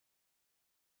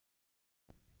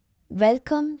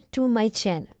Welcome to my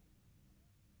channel.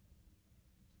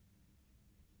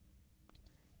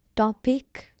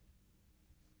 Topic: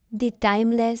 the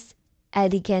timeless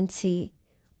elegance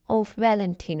of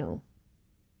Valentino,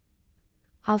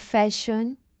 a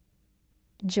fashion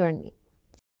journey.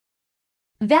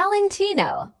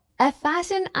 Valentino, a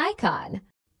fashion icon.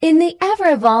 In the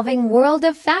ever-evolving world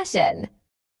of fashion,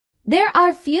 there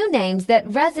are few names that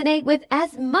resonate with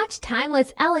as much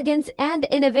timeless elegance and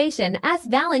innovation as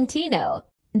Valentino.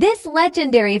 This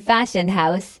legendary fashion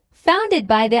house, founded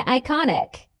by the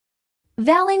iconic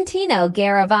Valentino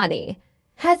Garavani,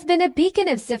 has been a beacon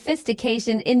of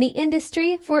sophistication in the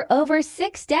industry for over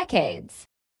 6 decades.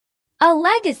 A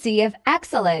legacy of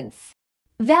excellence.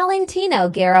 Valentino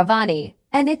Garavani,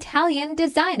 an Italian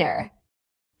designer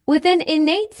with an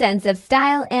innate sense of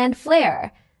style and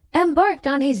flair, embarked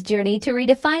on his journey to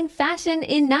redefine fashion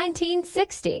in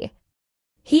 1960.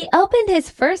 He opened his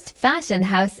first fashion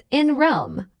house in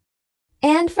Rome.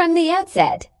 And from the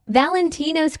outset,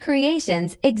 Valentino's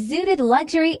creations exuded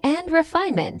luxury and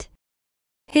refinement.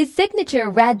 His signature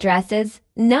red dresses,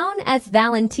 known as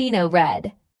Valentino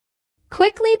Red,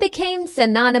 quickly became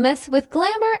synonymous with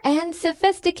glamour and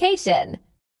sophistication.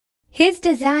 His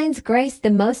designs graced the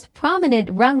most prominent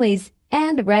runways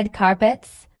and red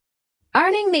carpets,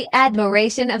 earning the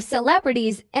admiration of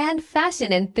celebrities and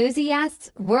fashion enthusiasts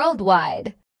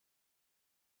worldwide.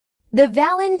 The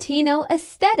Valentino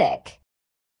aesthetic.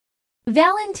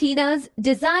 Valentino's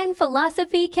design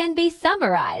philosophy can be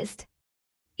summarized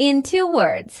in 2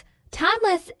 words: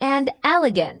 timeless and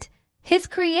elegant. His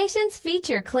creations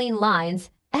feature clean lines,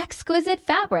 exquisite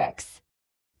fabrics,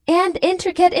 and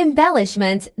intricate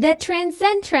embellishments that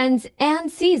transcend trends and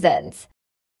seasons.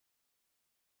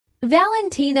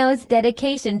 Valentino's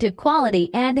dedication to quality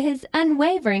and his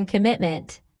unwavering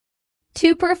commitment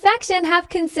to perfection have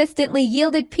consistently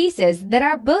yielded pieces that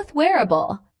are both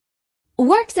wearable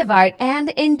works of art and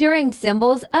enduring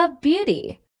symbols of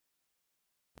beauty.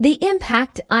 The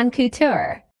impact on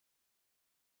couture.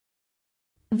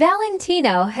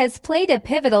 Valentino has played a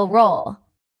pivotal role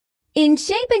in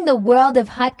shaping the world of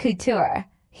haute couture.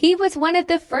 He was one of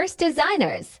the first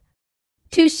designers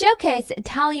to showcase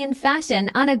Italian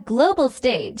fashion on a global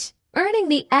stage, earning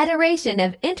the adoration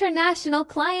of international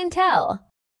clientele.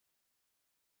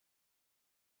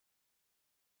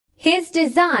 His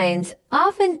designs,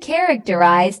 often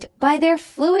characterized by their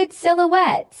fluid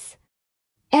silhouettes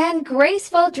and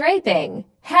graceful draping,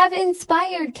 have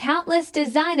inspired countless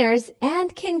designers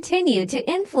and continue to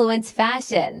influence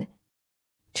fashion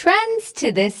trends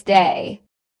to this day.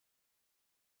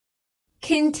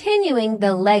 Continuing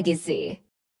the legacy.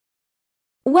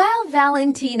 While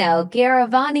Valentino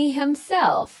Garavani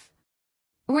himself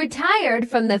retired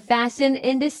from the fashion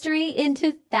industry in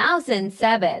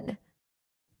 2007,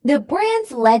 the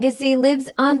brand's legacy lives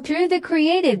on through the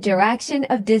creative direction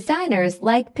of designers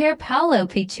like Pier Paolo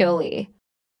Piccioli.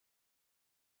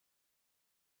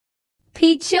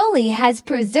 Piccioli has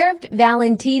preserved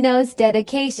Valentino's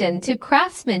dedication to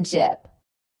craftsmanship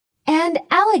and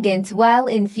elegance while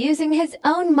infusing his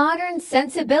own modern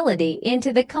sensibility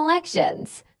into the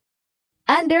collections.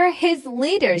 Under his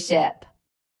leadership,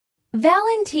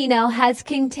 Valentino has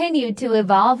continued to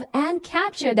evolve and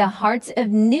capture the hearts of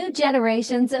new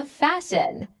generations of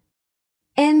fashion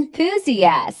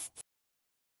enthusiasts.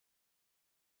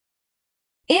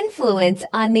 Influence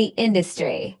on the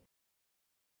industry.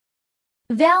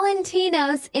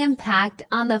 Valentino's impact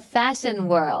on the fashion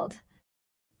world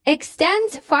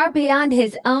extends far beyond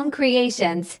his own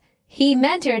creations. He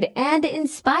mentored and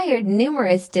inspired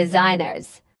numerous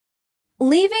designers,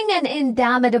 leaving an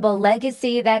indomitable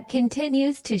legacy that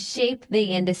continues to shape the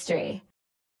industry.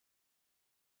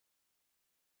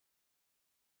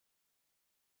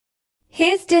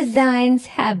 His designs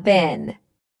have been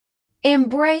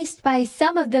embraced by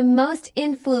some of the most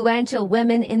influential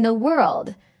women in the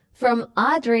world, from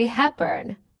Audrey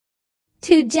Hepburn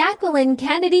to Jacqueline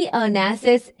Kennedy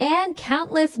Onassis and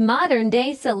countless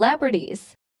modern-day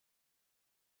celebrities.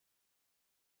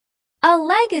 A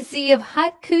legacy of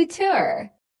haute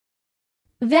couture.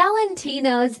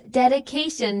 Valentino's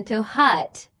dedication to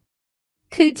haute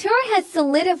couture has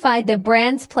solidified the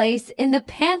brand's place in the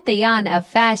pantheon of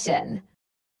fashion.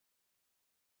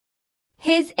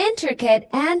 His intricate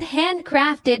and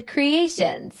handcrafted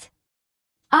creations,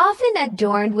 often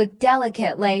adorned with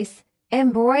delicate lace,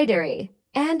 embroidery,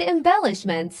 and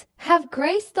embellishments, have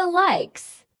graced the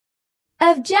likes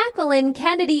of Jacqueline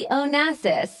Kennedy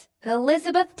Onassis,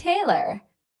 Elizabeth Taylor,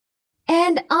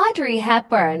 and Audrey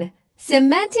Hepburn,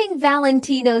 cementing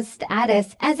Valentino's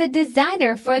status as a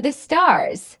designer for the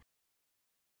stars.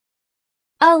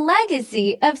 A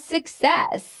legacy of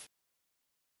success.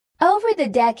 Over the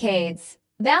decades,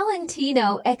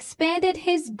 Valentino expanded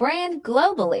his brand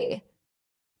globally,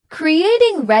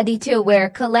 creating ready-to-wear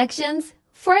collections,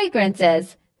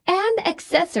 fragrances, and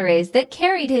accessories that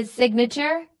carried his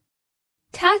signature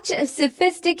touch of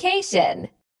sophistication.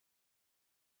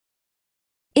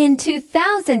 In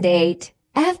 2008,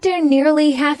 after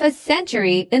nearly half a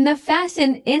century in the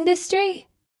fashion industry,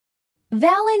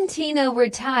 Valentino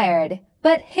retired,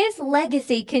 but his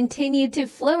legacy continued to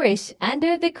flourish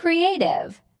under the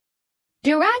creative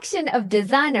direction of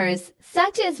designers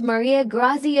such as Maria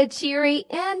Grazia Chieri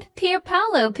and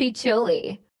Pierpaolo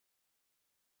Piccioli.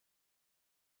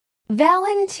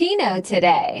 Valentino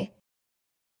today.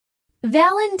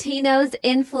 Valentino's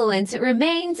influence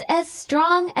remains as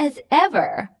strong as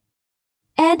ever,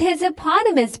 and his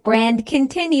eponymous brand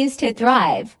continues to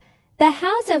thrive. The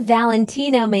House of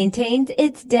Valentino maintains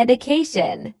its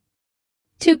dedication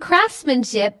to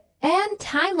craftsmanship and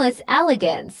timeless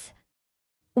elegance,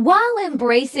 while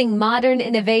embracing modern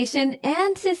innovation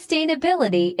and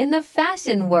sustainability in the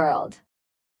fashion world.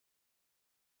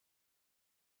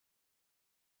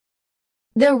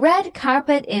 The red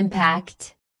carpet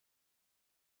impact.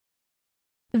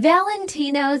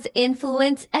 Valentino's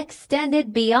influence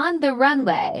extended beyond the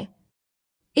runway.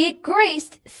 It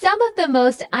graced some of the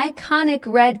most iconic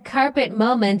red carpet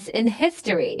moments in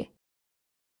history.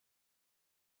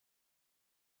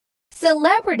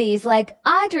 Celebrities like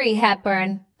Audrey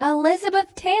Hepburn,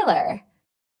 Elizabeth Taylor,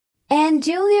 and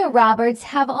Julia Roberts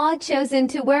have all chosen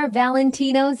to wear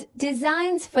Valentino's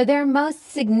designs for their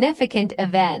most significant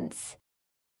events.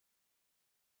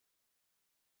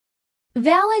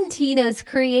 Valentino's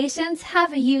creations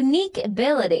have a unique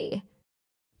ability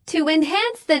to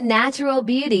enhance the natural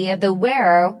beauty of the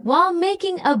wearer while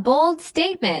making a bold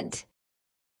statement.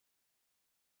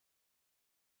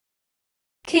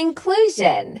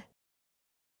 Conclusion.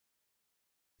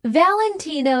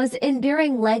 Valentino's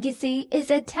enduring legacy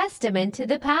is a testament to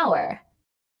the power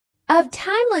of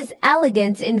timeless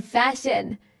elegance in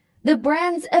fashion, the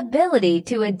brand's ability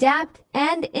to adapt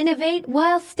and innovate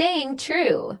while staying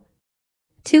true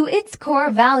to its core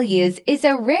values is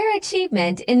a rare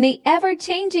achievement in the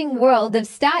ever-changing world of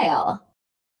style.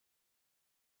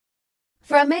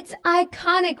 From its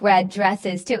iconic red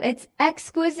dresses to its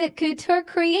exquisite couture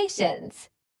creations,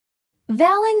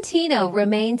 Valentino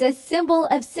remains a symbol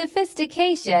of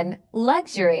sophistication,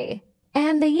 luxury,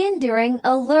 and the enduring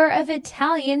allure of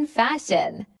Italian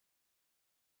fashion.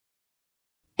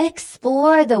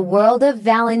 Explore the world of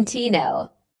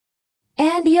Valentino,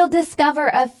 and you'll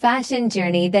discover a fashion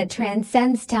journey that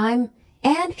transcends time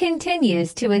and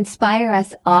continues to inspire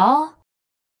us all.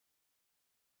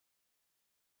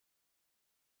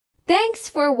 Thanks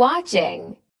for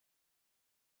watching.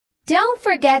 Don't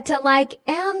forget to like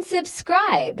and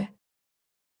subscribe.